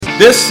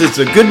This is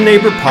the Good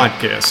Neighbor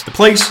Podcast, the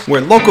place where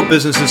local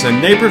businesses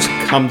and neighbors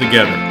come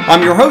together.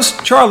 I'm your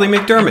host, Charlie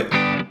McDermott.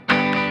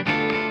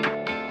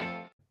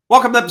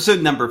 Welcome to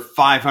episode number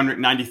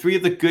 593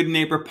 of the Good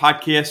Neighbor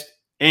Podcast.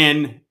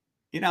 And,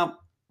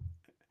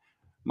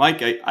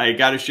 Mike, I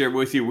got to share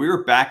with you, we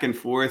were back and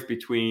forth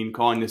between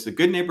calling this the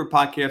Good Neighbor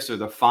Podcast or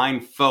the Fine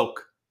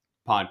Folk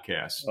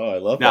Podcast. Oh, I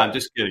love that. No, I'm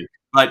just kidding.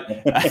 But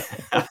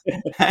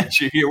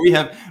actually, here we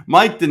have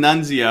Mike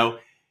D'Annunzio,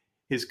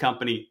 his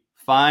company,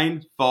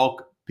 Fine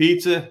Folk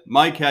Pizza.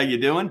 Mike, how you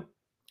doing?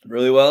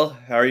 Really well.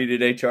 How are you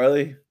today,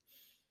 Charlie?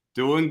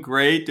 Doing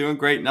great.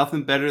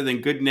 Nothing better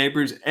than good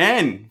neighbors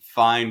and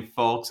fine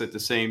folks at the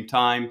same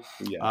time.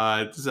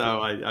 Yeah. So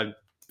I'm a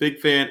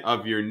big fan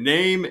of your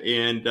name.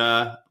 And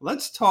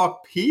let's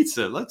talk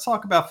pizza. Let's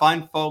talk about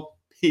Fine Folk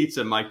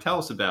Pizza. Mike, tell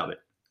us about it.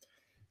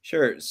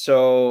 Sure.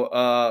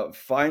 So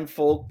Fine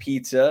Folk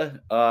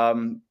Pizza,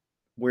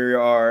 we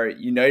are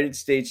United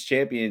States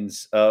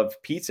champions of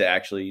pizza,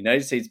 actually.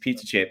 United States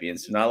pizza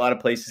champions. So not a lot of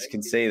places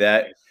can say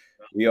that.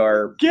 We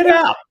are... Get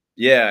out!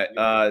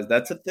 Yeah,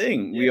 that's a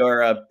thing. We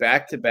are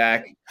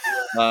back-to-back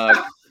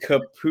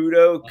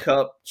Caputo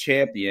Cup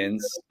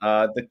champions.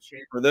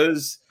 For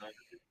those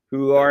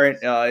who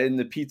aren't in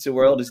the pizza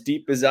world as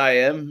deep as I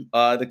am,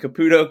 the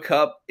Caputo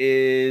Cup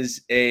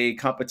is a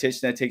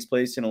competition that takes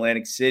place in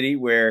Atlantic City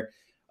where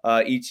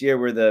each year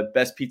where the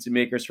best pizza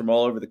makers from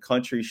all over the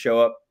country show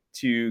up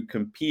to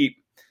compete.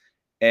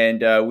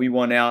 And we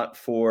won out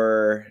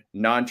for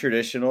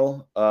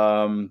non-traditional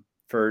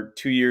for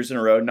 2 years in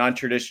a row.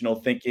 Non-traditional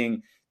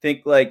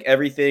think like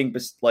everything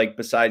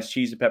besides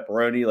cheese and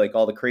pepperoni, like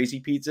all the crazy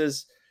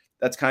pizzas.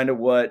 That's kind of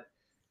what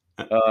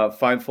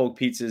Fine Folk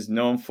Pizza is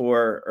known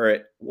for, or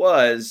it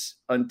was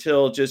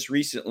until just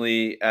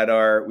recently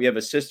we have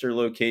a sister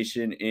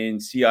location in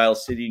Sea Isle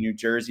City, New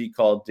Jersey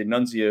called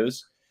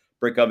D'Annunzio's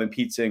Brick Oven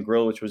Pizza and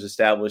Grill, which was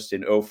established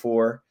in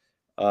 2004.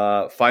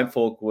 Fine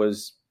Folk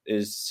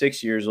is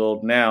 6 years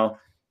old now,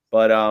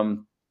 but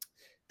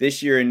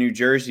this year in New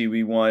Jersey,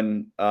 we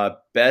won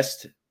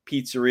best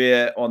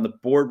pizzeria on the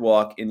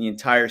boardwalk in the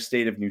entire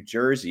state of New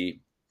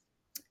Jersey.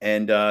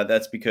 And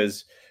that's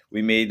because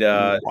we made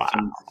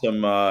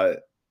some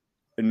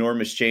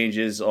enormous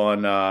changes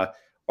on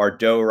our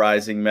dough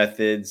rising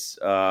methods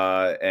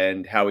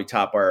and how we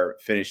top our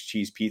finished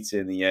cheese pizza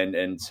in the end.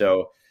 And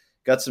so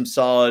got some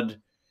solid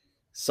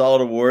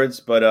awards,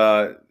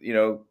 but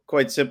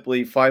quite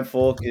simply, Fine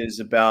Folk is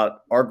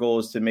about, our goal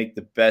is to make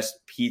the best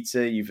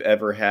pizza you've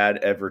ever had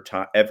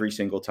every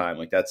single time.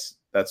 Like that's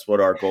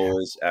what our goal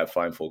is at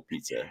Fine Folk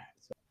Pizza.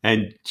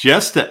 And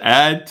just to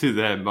add to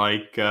that,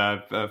 Mike,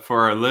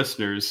 for our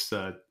listeners,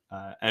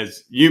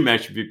 as you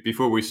mentioned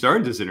before we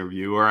started this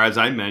interview, or as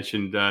I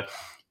mentioned,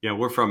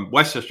 we're from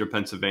Westchester,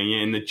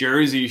 Pennsylvania, and the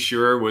Jersey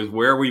Shore was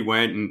where we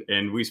went,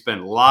 and we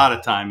spent a lot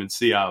of time in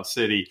Sea Isle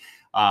City.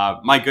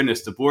 My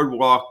goodness, the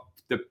boardwalk,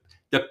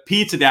 the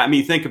pizza down. I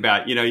mean, think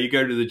about it. You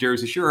go to the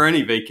Jersey Shore or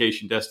any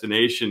vacation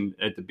destination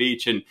at the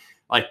beach, and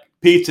like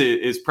pizza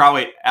is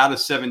probably out of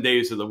 7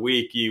 days of the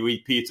week, you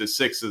eat pizza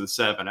 6 of the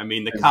 7. I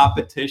mean, the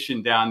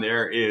competition down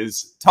there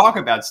is, talk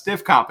about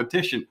stiff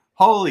competition.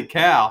 Holy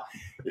cow.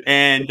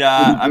 And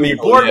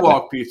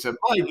boardwalk pizza,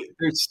 like,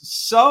 there's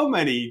so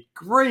many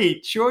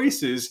great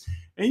choices.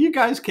 And you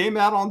guys came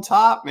out on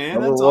top,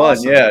 man. That's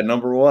awesome.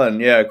 Number one.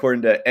 Yeah,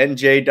 according to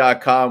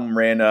NJ.com,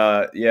 ran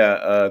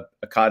a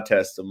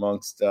contest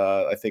amongst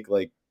I think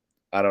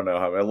I don't know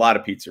how a lot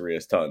of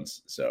pizzerias,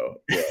 tons.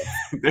 So yeah.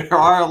 There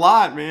are a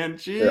lot, man.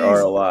 Jeez. There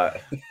are a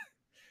lot.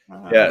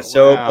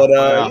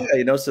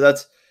 So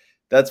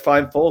that's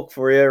Fine Folk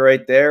for you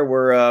right there.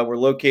 We're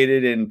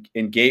located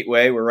in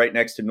Gateway. We're right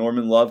next to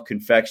Norman Love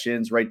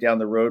Confections, right down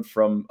the road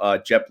from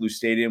JetBlue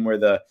Stadium, where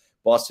the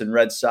Boston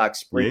Red Sox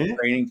spring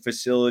training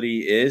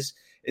facility is.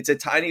 It's a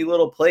tiny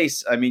little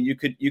place. I mean, you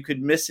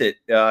could miss it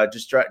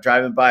just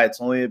driving by.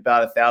 It's only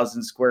about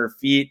 1,000 square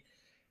feet,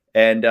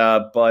 and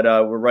but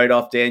we're right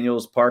off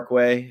Daniels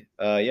Parkway.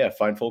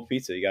 Fine Folk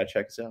Pizza. You gotta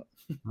check us out.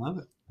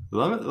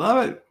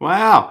 Love it.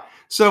 Wow.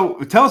 So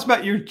tell us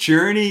about your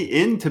journey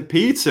into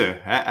pizza.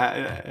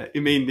 I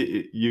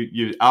mean,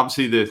 you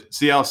obviously the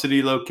Sea Isle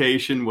City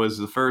location was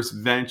the first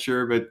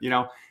venture, but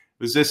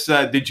was this?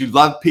 Did you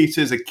love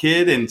pizza as a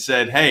kid and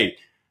said, "Hey,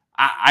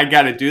 I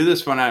got to do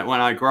this when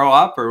I grow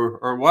up,"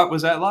 or what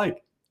was that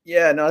like?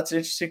 Yeah, no, it's an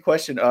interesting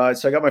question.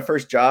 So I got my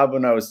first job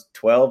when I was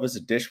 12 as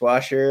a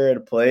dishwasher at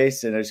a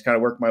place, and I just kind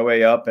of worked my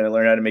way up, and I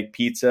learned how to make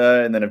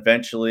pizza. And then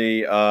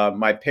eventually,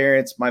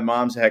 my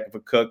mom's a heck of a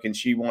cook, and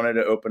she wanted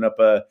to open up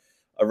a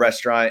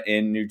restaurant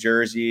in New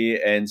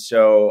Jersey, and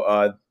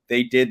so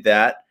they did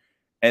that.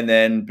 And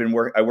then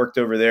I worked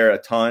over there a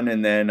ton,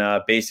 and then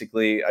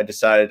basically I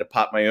decided to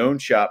pop my own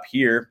shop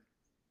here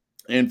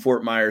in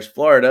Fort Myers,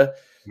 Florida,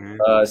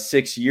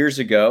 6 years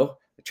ago.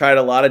 I tried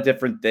a lot of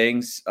different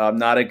things. I'm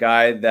not a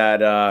guy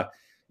that I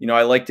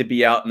like to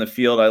be out in the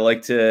field. I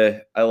like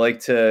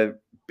to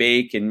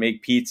bake and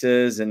make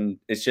pizzas, and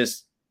it's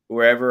just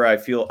wherever I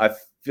feel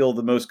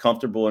the most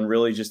comfortable and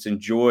really just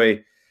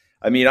enjoy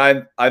I mean,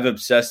 I've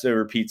obsessed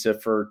over pizza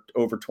for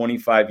over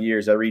 25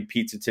 years. I read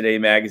Pizza Today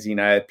magazine.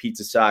 I have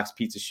pizza socks,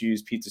 pizza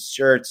shoes, pizza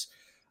shirts.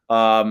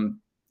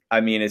 I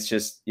mean, it's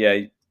just, yeah,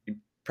 you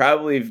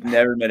probably have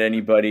never met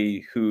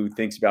anybody who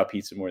thinks about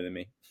pizza more than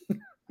me.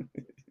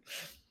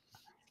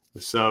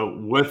 So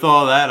with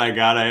all that, I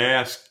got to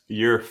ask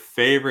your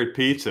favorite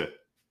pizza.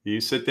 You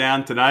sit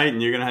down tonight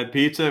and you're going to have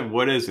pizza.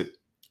 What is it?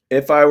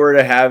 If I were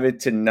to have it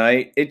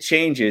tonight, it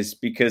changes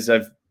because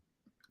I've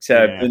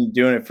been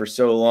doing it for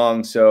so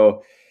long.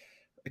 So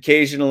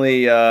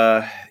occasionally,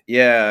 yeah,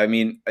 I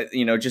mean,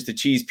 just a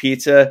cheese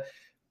pizza.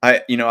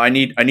 I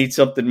need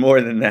something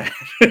more than that.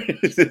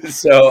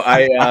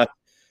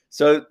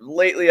 So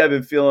lately I've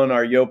been feeling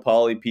our Yo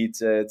Polly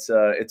pizza.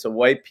 It's a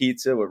white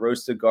pizza with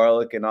roasted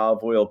garlic and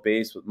olive oil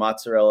base with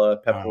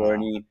mozzarella,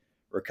 pepperoni,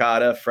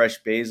 ricotta,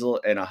 fresh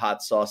basil, and a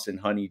hot sauce and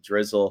honey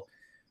drizzle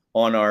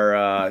on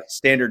our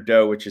standard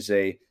dough, which is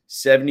a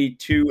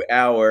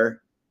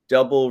 72-hour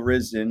double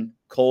risen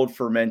cold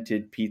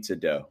fermented pizza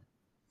dough.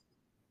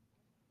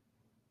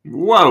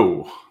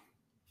 Whoa,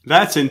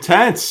 that's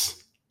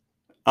intense.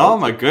 Oh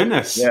my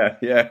goodness. Yeah.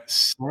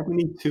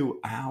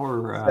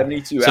 72-hour.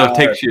 72 so hour. It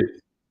takes you.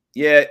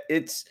 Yeah,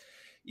 it's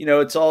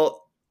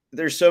all,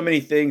 there's so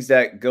many things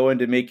that go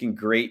into making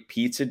great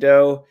pizza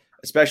dough,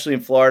 especially in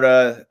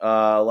Florida.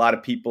 A lot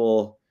of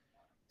people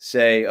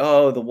say,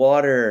 "Oh, the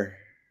water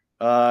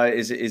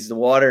is the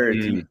water.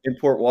 If you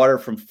import water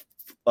from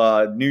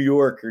New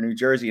York or New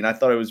Jersey," and I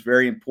thought it was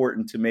very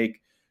important to make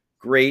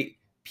great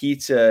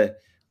pizza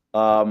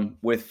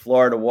with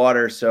Florida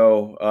water.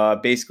 So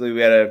basically,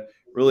 we had to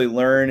really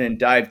learn and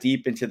dive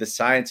deep into the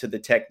science of the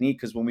technique,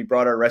 because when we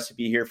brought our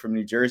recipe here from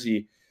New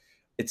Jersey,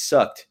 it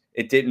sucked.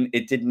 It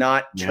did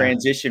not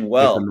transition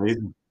well. That's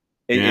amazing.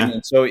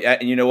 And so,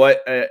 you know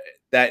what?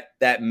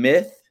 That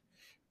myth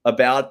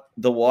about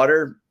the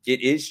water, it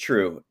is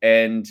true.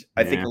 And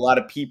I think a lot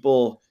of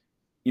people,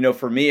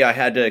 for me, I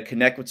had to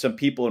connect with some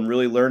people and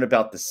really learn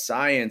about the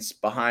science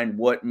behind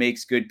what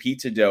makes good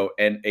pizza dough,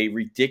 and a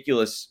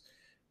ridiculous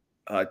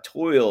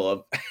toil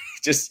of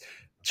just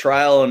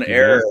trial and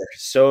error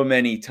so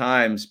many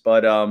times.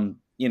 But,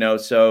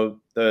 so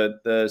the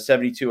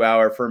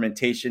 72-hour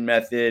fermentation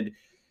method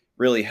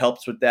really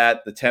helps with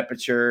that. The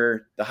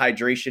temperature, the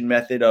hydration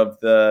method of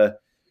the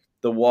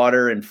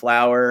water and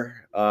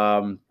flour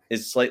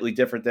is slightly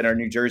different than our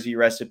New Jersey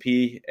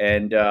recipe.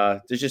 And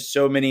there's just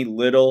so many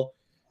little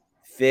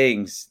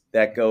things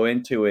that go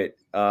into it.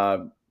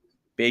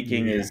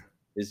 Baking is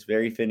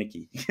very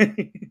finicky.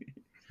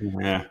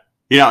 Yeah.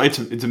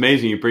 It's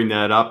amazing you bring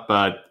that up,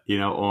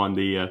 on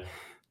the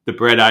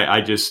bread.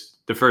 I just,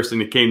 the first thing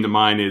that came to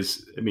mind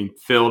is,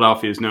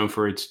 Philadelphia is known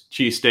for its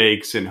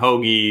cheesesteaks and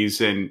hoagies,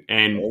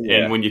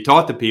 and when you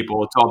talk to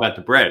people, it's all about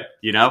the bread,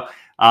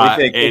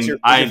 What's your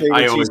favorite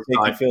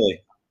cheesesteak in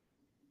Philly?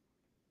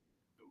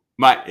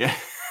 My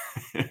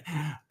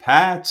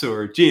Pat's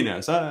or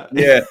Gina's.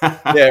 Yeah,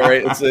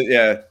 right.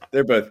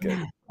 They're both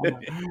good.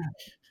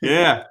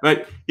 Yeah,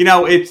 but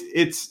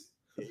it's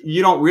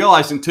you don't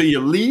realize until you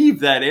leave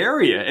that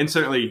area, and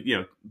certainly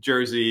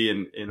Jersey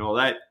and all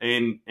that,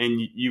 and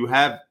you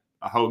have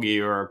a hoagie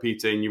or a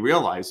pizza, and you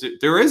realize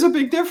that there is a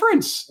big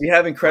difference. We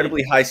have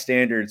incredibly high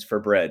standards for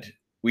bread.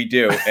 We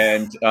do,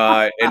 and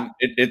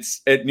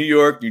it's at New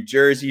York, New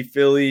Jersey,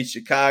 Philly,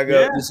 Chicago.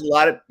 Yeah. There's a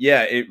lot of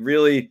It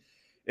really,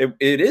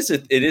 it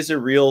is a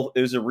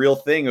real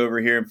thing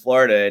over here in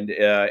Florida, and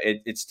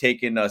it's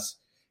taken us.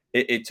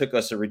 It took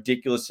us a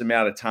ridiculous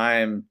amount of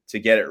time to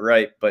get it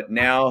right, but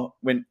now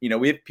when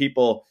we have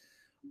people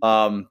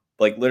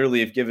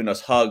literally have given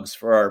us hugs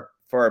for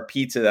our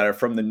pizza that are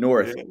from the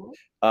north.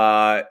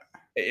 I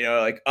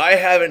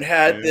haven't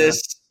had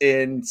this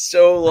in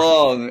so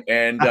long,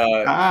 and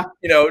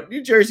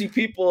New Jersey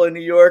people in New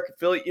York,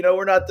 Philly,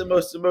 we're not the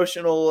most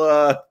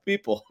emotional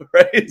people,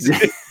 right?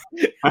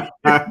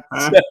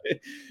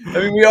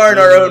 We are in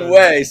our own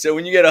way. So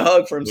when you get a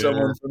hug from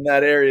someone from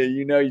that area,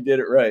 you did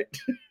it right.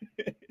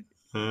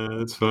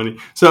 That's funny.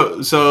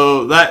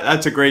 So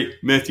that's a great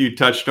myth you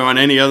touched on.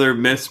 Any other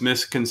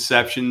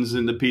misconceptions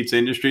in the pizza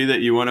industry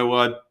that you want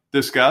to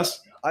discuss?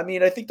 I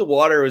think the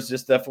water was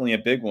just definitely a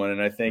big one,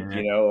 and I think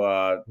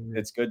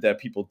it's good that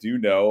people do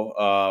know,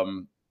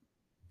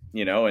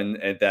 and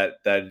that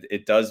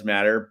it does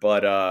matter.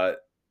 But I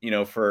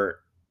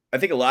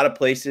think a lot of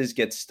places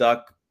get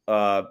stuck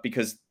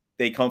because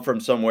they come from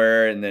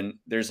somewhere, and then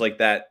there's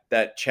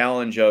that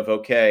challenge of,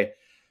 okay,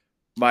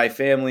 my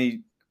family's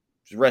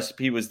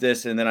recipe was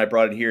this, and then I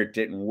brought it here, it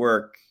didn't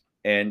work,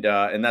 and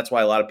that's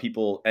why a lot of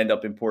people end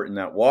up importing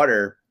that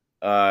water.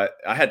 I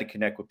had to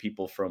connect with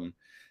people from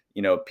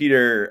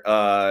Peter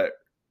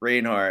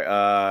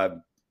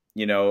Reinhardt,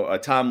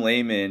 Tom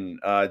Lehman,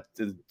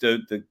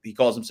 he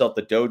calls himself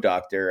the dough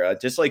doctor,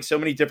 just so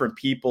many different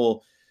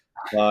people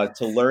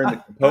to learn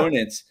the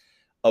components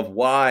of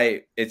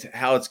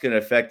how it's going to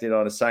affect it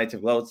on a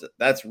scientific level.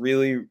 That was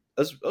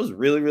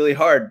really, really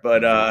hard.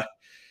 But, I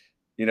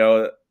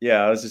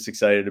was just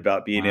excited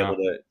about being able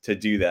to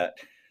do that.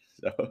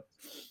 So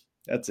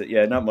that's it.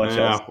 Yeah, not much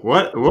else.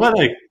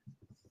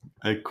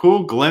 a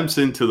cool glimpse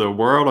into the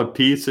world of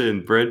pizza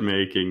and bread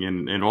making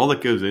and all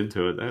that goes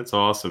into it. That's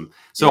awesome.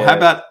 So how Yeah.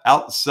 about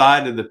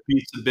outside of the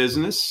pizza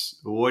business?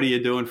 What are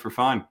you doing for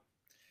fun?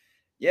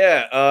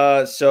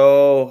 Yeah.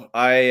 So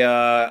I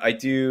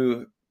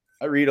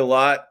read a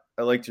lot.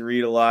 I like to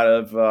read a lot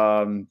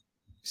of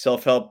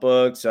self-help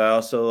books. I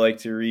also like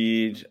to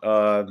read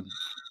a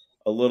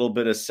little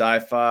bit of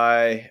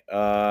sci-fi.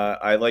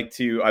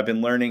 I've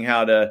been learning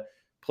how to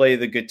play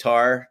the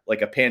guitar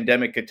like a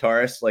pandemic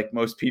guitarist, like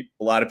most people,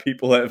 a lot of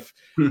people have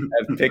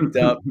picked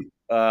up.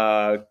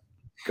 Uh,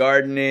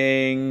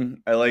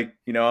 Gardening.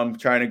 I'm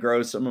trying to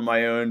grow some of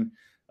my own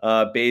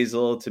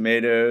basil,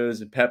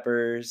 tomatoes, and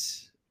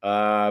peppers.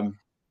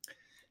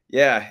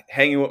 Yeah,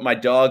 hanging with my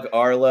dog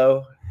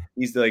Arlo.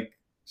 He's like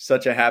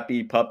such a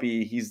happy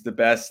puppy. He's the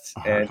best,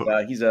 and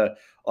he's a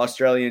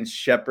Australian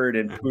Shepherd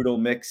and Poodle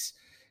mix,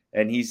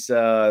 and he's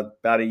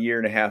about a year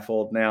and a half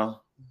old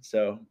now.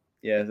 So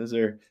yeah, those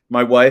are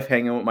my wife.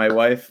 Hanging with my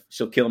wife.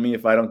 She'll kill me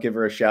if I don't give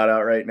her a shout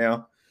out right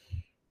now.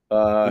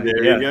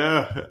 There Yeah, you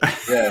go.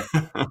 yeah.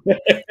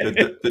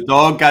 The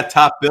dog got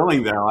top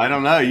billing though. I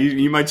don't know.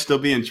 You might still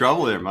be in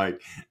trouble there,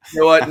 Mike.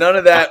 You know what? None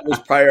of that was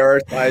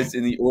prioritized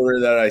in the order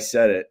that I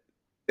said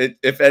it.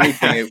 If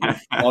anything, it was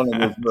on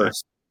the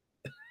reverse.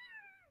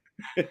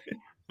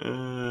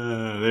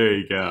 There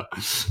you go.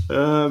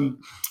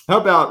 How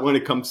about when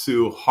it comes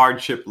to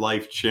hardship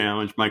life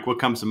challenge, Mike? What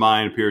comes to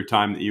mind? A period of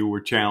time that you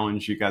were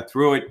challenged, you got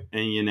through it,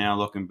 and you now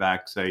looking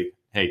back say,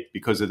 "Hey,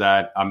 because of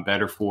that, I'm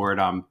better for it.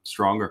 I'm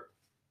stronger."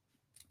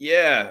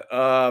 Yeah.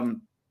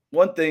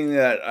 One thing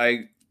that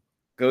I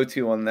go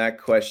to on that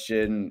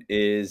question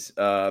is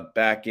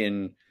back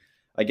in,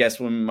 I guess,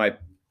 when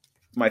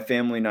my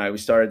family and I we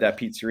started that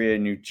pizzeria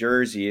in New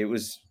Jersey. It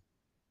was,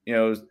 we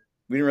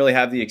didn't really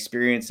have the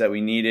experience that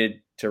we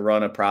needed to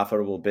run a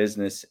profitable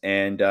business,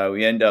 and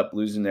we end up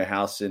losing the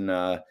house in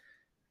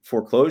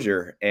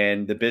foreclosure,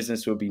 and the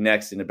business would be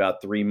next in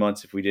about 3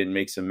 months if we didn't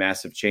make some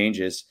massive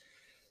changes.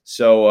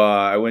 So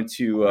I went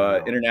to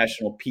Wow.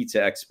 International Pizza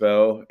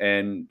Expo,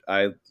 and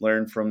I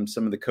learned from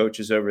some of the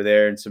coaches over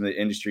there and some of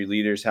the industry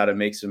leaders how to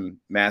make some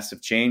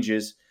massive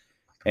changes.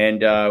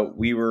 And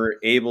we were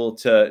able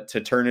to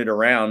turn it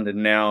around.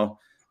 And now,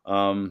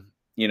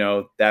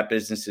 that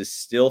business is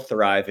still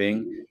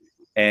thriving.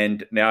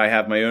 And now I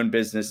have my own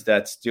business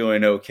that's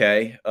doing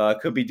okay.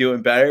 Could be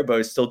doing better, but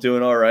it's still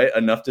doing all right,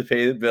 enough to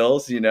pay the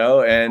bills,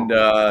 and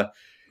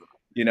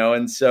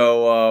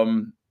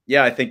so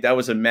yeah, I think that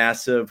was a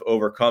massive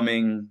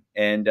overcoming,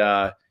 and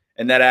that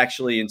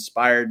actually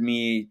inspired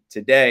me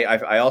today.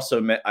 I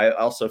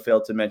also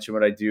failed to mention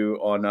what I do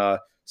on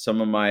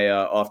some of my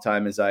off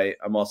time is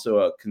I'm also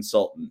a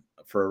consultant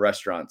for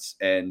restaurants,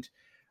 and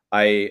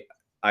I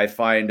I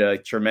find a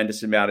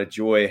tremendous amount of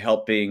joy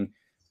helping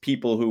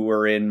people who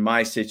were in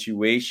my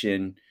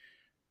situation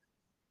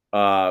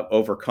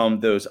overcome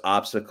those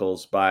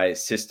obstacles by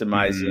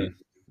systemizing Mhm.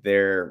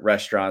 their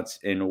restaurants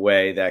in a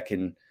way that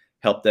can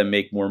help them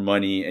make more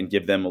money and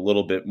give them a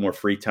little bit more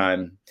free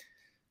time.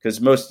 Because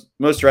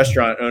most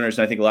restaurant owners,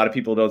 and I think a lot of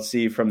people don't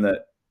see from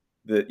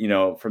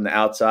from the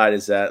outside,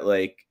 is that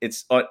like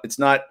it's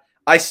not.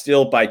 I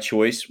still by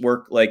choice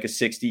work like a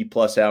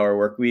 60+ hour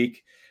work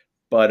week,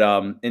 but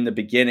in the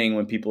beginning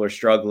when people are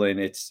struggling,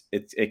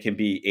 it can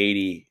be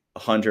 80,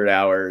 100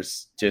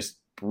 hours, just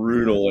Yeah.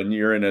 brutal, and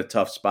you're in a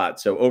tough spot.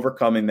 So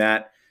overcoming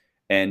that,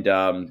 and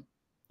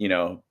you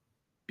know,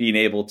 being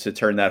able to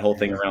turn that whole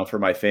thing Yeah. around for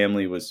my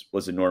family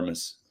was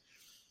enormous.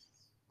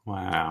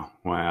 Wow.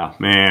 Wow.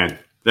 Man,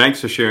 thanks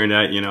for sharing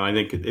that. I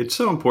think it's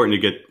so important to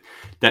get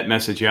that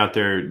message out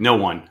there. No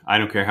one, I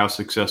don't care how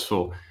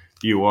successful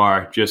you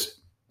are, just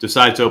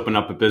decides to open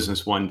up a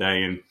business one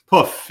day and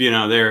poof,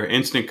 they're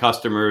instant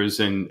customers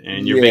and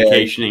you're Yeah,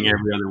 vacationing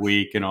every other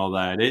week and all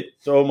that.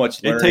 so much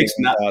It learning, takes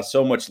not,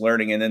 so much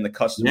learning, and then the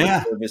customer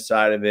yeah. service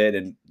side of it,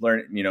 and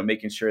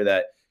making sure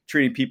that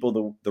treating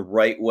people the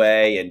right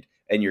way,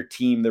 and your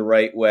team the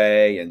right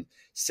way, and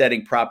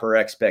setting proper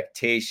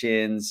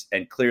expectations,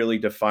 and clearly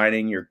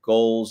defining your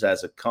goals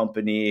as a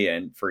company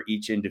and for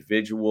each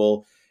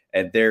individual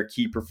and their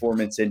key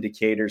performance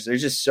indicators.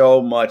 There's just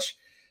so much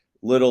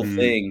little Mm,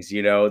 things,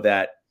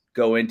 that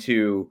go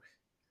into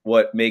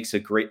what makes a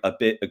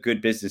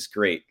good business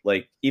great.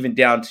 Like even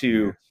down yeah.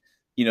 to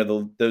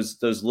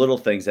those little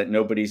things that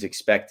nobody's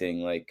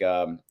expecting, like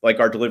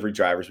our delivery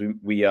drivers.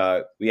 We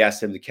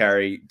asked them to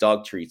carry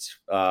dog treats.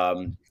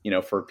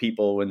 For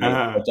people when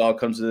a dog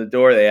comes to the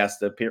door, they ask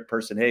the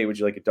person, "Hey, would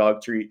you like a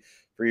dog treat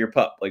for your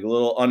pup?" Like a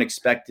little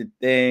unexpected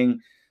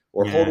thing,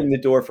 or Yeah. holding the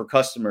door for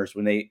customers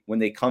when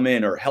they come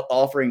in, or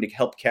offering to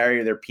help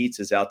carry their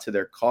pizzas out to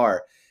their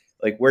car.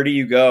 Like where do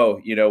you go?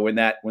 When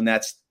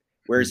that's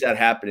where's that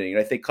happening? And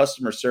I think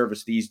customer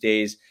service these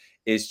days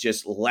is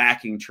just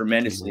lacking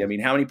tremendously. I mean,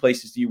 how many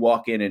places do you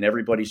walk in and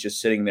everybody's just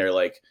sitting there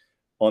like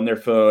on their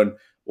phone,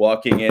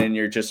 walking in, and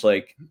you're just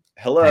like,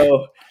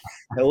 hello,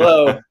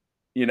 hello,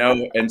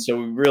 And so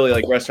we really,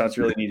 like, restaurants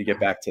really need to get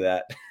back to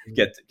that,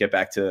 get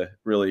back to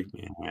really,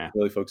 Yeah.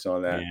 really focus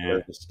on that Yeah.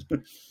 purpose.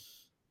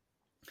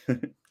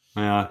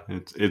 Yeah,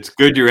 it's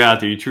good you're out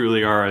there. You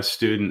truly are a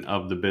student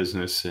of the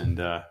business, and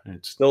Still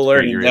it's great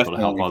learning, you're able to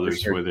help definitely, for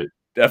others sure. with it.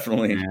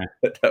 Definitely, Yeah,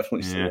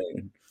 definitely still yeah.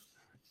 learning.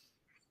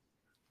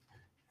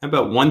 How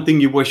about one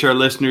thing you wish our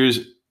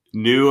listeners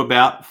knew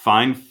about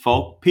Fine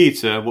Folk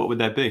Pizza? What would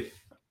that be?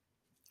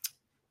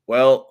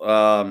 Well,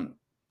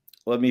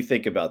 let me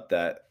think about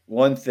that.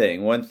 One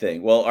thing.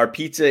 Well, our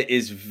pizza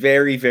is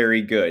very,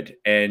 very good,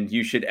 and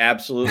you should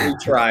absolutely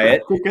try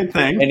it. That's a good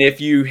thing. And if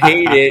you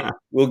hate it,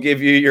 we'll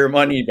give you your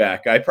money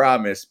back. I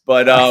promise.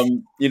 But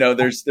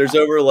there's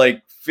over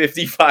like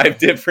 55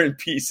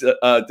 different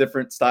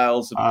different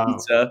styles of Oh,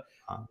 pizza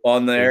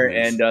on there,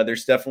 goodness. and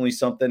there's definitely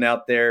something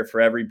out there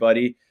for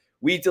everybody.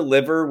 We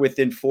deliver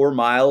within 4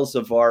 miles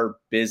of our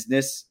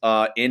business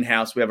in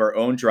house. We have our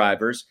own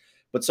drivers.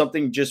 But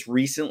something just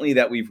recently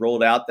that we've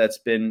rolled out that's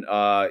been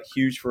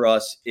huge for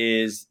us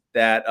is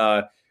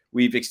that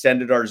we've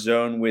extended our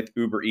zone with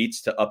Uber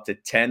Eats to up to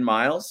 10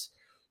 miles.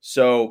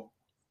 So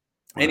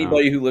Wow.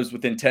 anybody who lives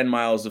within 10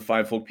 miles of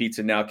Fine Folk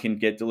Pizza now can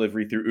get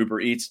delivery through Uber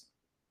Eats.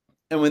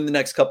 And within the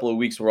next couple of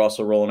weeks, we're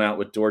also rolling out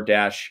with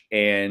DoorDash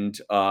and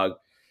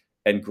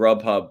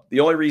Grubhub.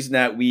 The only reason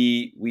that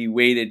we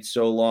waited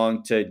so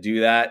long to do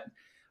that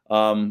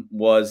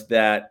was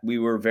that we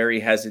were very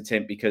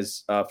hesitant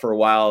because for a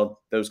while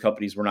those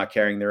companies were not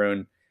carrying their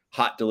own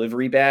hot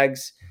delivery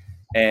bags,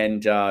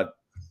 and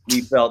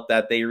we felt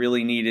that they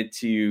really needed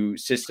to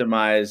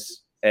systemize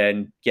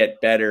and get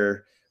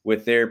better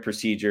with their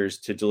procedures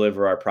to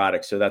deliver our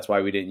products. So that's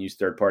why we didn't use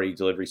third-party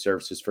delivery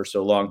services for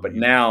so long. But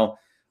now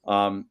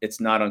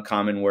it's not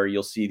uncommon where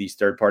you'll see these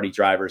third-party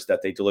drivers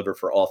that they deliver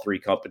for all three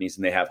companies,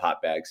 and they have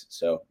hot bags.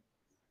 So,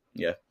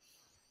 yeah.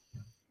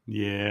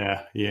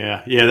 Yeah,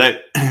 yeah, yeah.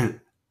 That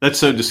that's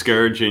so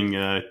discouraging.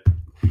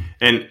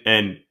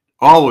 And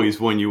always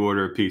when you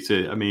order a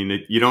pizza, I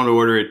mean, you don't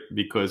order it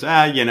because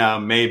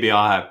maybe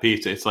I'll have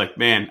pizza. It's like,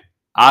 man,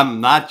 I'm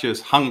not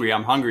just hungry.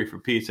 I'm hungry for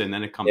pizza, and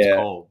then it comes Yeah.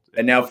 cold.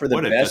 And now for the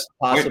What a best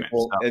disappointment!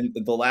 possible, and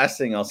the last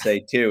thing I'll say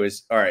too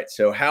is, all right,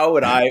 so how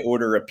would I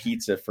order a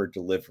pizza for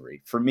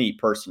delivery? For me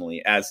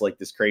personally, as like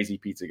this crazy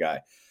pizza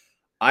guy,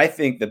 I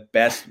think the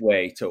best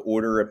way to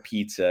order a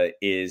pizza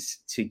is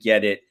to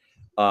get it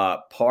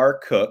par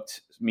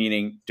cooked,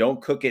 meaning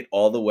don't cook it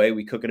all the way.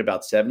 We cook it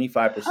about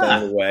 75% of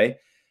Huh. the way.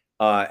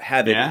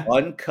 Have it Yeah.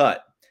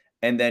 uncut,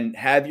 and then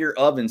have your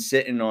oven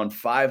sitting on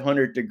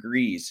 500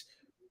 degrees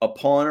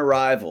upon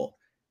arrival,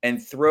 and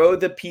throw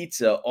the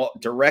pizza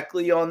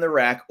directly on the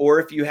rack. Or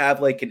if you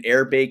have like an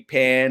air bake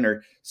pan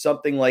or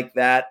something like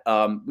that,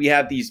 we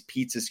have these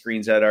pizza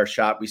screens at our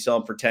shop. We sell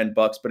them for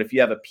 $10, but if you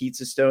have a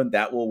pizza stone,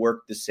 that will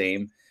work the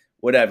same.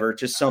 Whatever,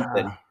 just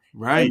something,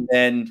 Right. and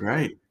then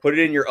Right. put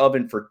it in your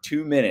oven for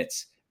 2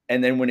 minutes.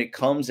 And then when it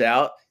comes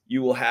out,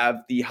 you will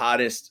have the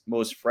hottest,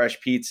 most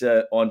fresh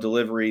pizza on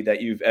delivery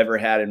that you've ever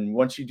had. And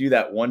once you do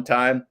that one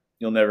time,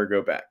 you'll never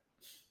go back.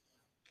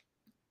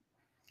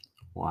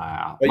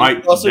 Wow. But you can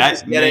Mike, also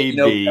just that get it,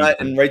 may be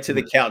cut and right to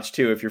the couch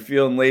too. If you're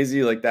feeling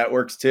lazy, like that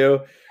works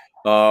too.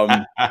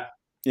 Um,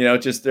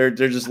 just they're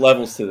just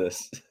levels to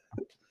this.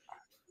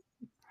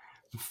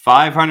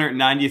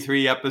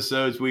 593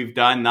 episodes we've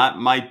done. That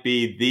might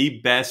be the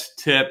best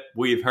tip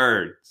we've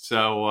heard.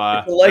 So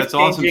It's a that's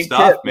awesome life-changing tip,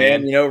 stuff,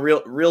 man. man.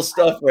 Real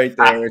stuff right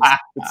there.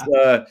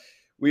 It's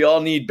we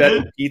all need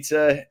better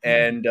pizza,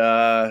 and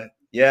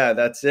yeah,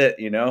 that's it,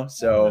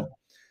 So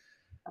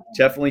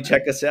definitely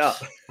check us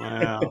out.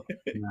 Wow.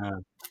 Yeah.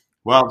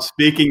 Well,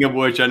 speaking of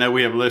which, I know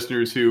we have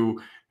listeners who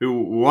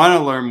want to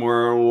learn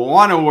more,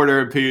 want to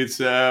order a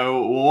pizza,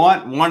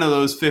 want one of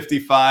those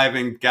 55,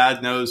 and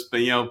God knows,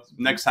 but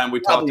next time we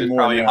talk, Probably there's more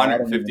probably now. I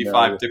don't even know.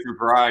 155 different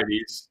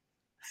varieties.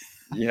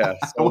 Yeah,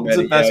 so What's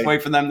the many. best way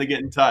for them to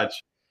get in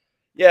touch?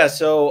 Yeah,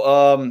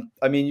 so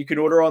you can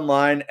order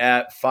online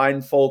at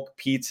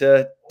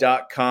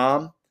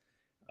finefolkpizza.com.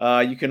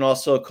 You can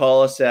also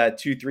call us at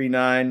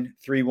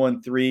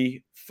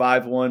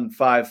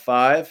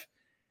 239-313-5155.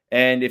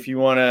 And if you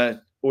want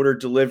to order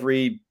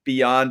delivery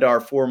beyond our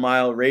 4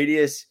 mile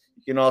radius,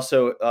 you can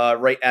also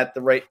right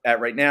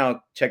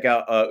now check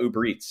out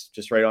Uber Eats,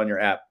 just right on your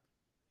app.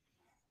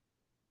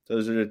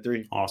 Those are the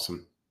three.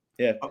 Awesome.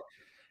 Yeah.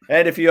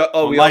 And if you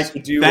we Mike, also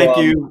do thank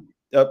you.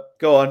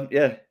 Go on.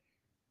 Yeah.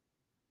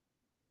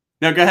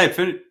 No, go ahead.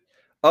 Finish.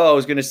 Oh, I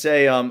was going to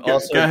say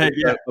also go ahead,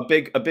 yeah.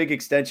 a big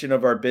extension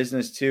of our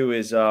business too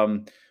is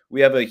we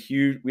have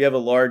a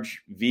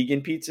large vegan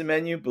pizza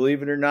menu,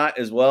 believe it or not,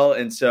 as well.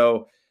 And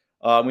so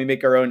we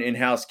make our own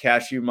in-house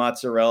cashew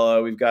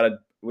mozzarella. We've got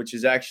which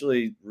is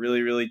actually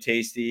really, really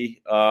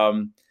tasty.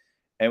 And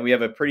we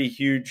have a pretty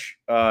huge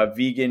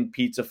vegan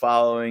pizza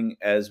following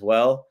as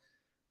well.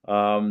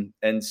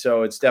 And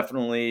so it's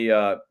definitely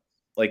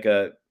like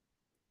a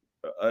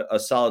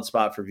solid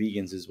spot for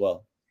vegans as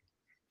well.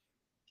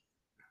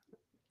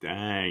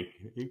 Dang,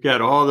 you've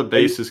got all the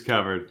bases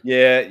covered.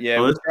 Yeah.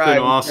 Well, it's been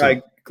awesome. We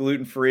try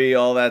gluten-free,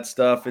 all that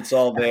stuff. It's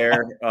all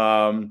there.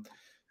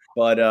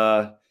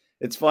 But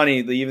it's funny,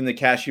 even the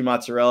cashew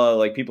mozzarella,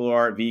 like people who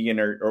aren't vegan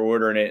are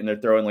ordering it, and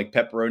they're throwing like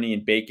pepperoni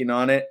and bacon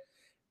on it.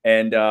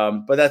 And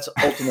but that's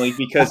ultimately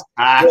because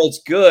well,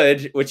 it's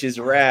good, which is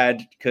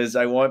rad, because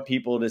I want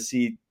people to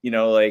see,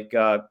 like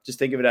just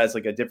think of it as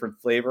like a different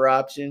flavor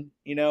option,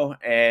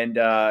 and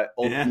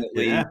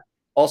ultimately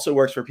also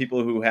works for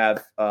people who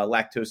have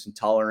lactose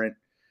intolerant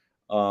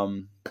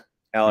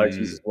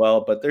allergies as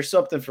well. But there's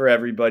something for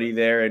everybody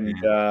there, and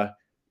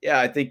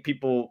I think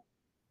people,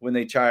 when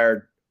they try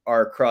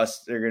our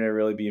crust, they're gonna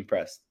really be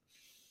impressed.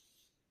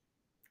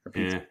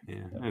 Yeah,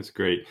 that's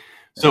great.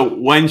 So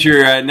when's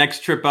your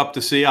next trip up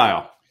to Sea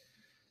Isle?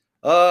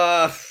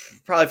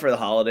 Probably for the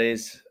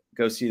holidays.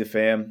 Go see the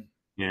fam.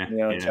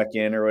 Check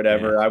in or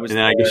whatever. Yeah. I was. And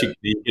then I guess you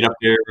get up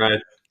there.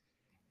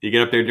 You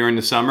get up there during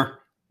the summer.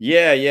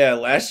 Yeah.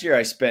 Last year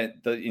I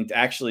spent believe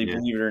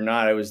it or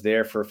not, I was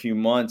there for a few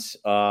months,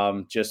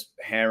 just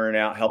hammering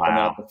out, helping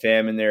out the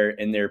fam in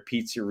their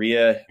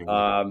pizzeria.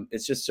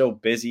 It's just so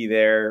busy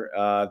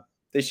there.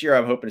 This year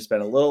I'm hoping to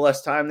spend a little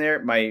less time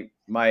there. My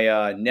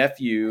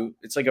nephew,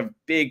 it's like a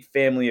big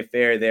family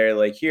affair there.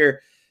 Like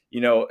here,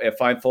 at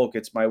Fine Folk,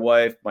 it's my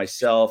wife,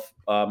 myself,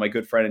 my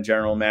good friend and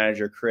general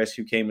manager, Chris,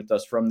 who came with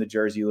us from the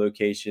Jersey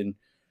location.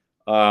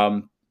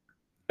 And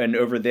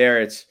over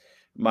there, it's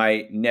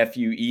my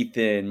nephew,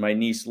 Ethan, my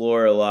niece,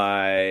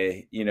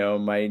 Lorelai,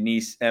 my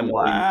niece,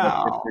 Emily,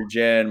 my sister,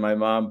 Jen, my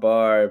mom,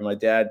 Barb, my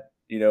dad,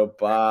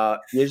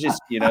 Bob. There's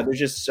just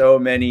so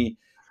many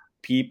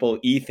people.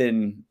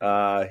 Ethan,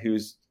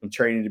 who's I'm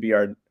training to be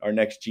our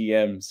next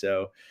GM.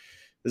 So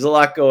there's a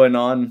lot going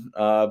on,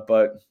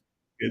 but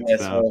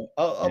so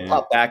I'll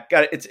pop back.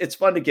 It's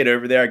fun to get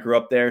over there. I grew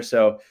up there,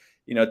 so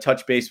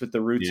touch base with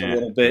the roots a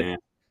little bit,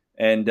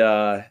 and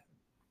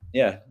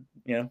Yeah.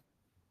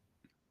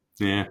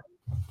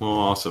 Well,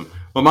 awesome.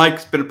 Well, Mike,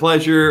 it's been a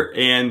pleasure,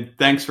 and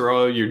thanks for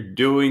all you're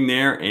doing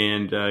there,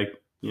 and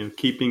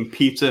keeping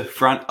pizza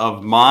front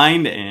of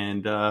mind.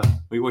 And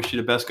we wish you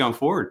the best going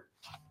forward.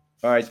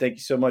 All right, thank you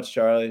so much,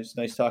 Charlie. It's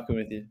nice talking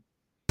with you.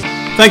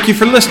 Thank you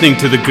for listening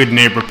to the Good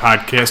Neighbor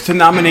Podcast. To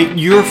nominate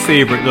your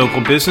favorite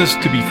local business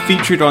to be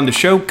featured on the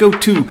show, go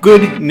to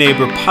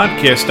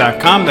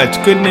goodneighborpodcast.com. That's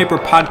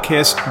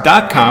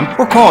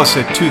goodneighborpodcast.com, or call us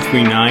at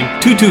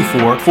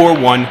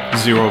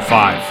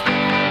 239-224-4105.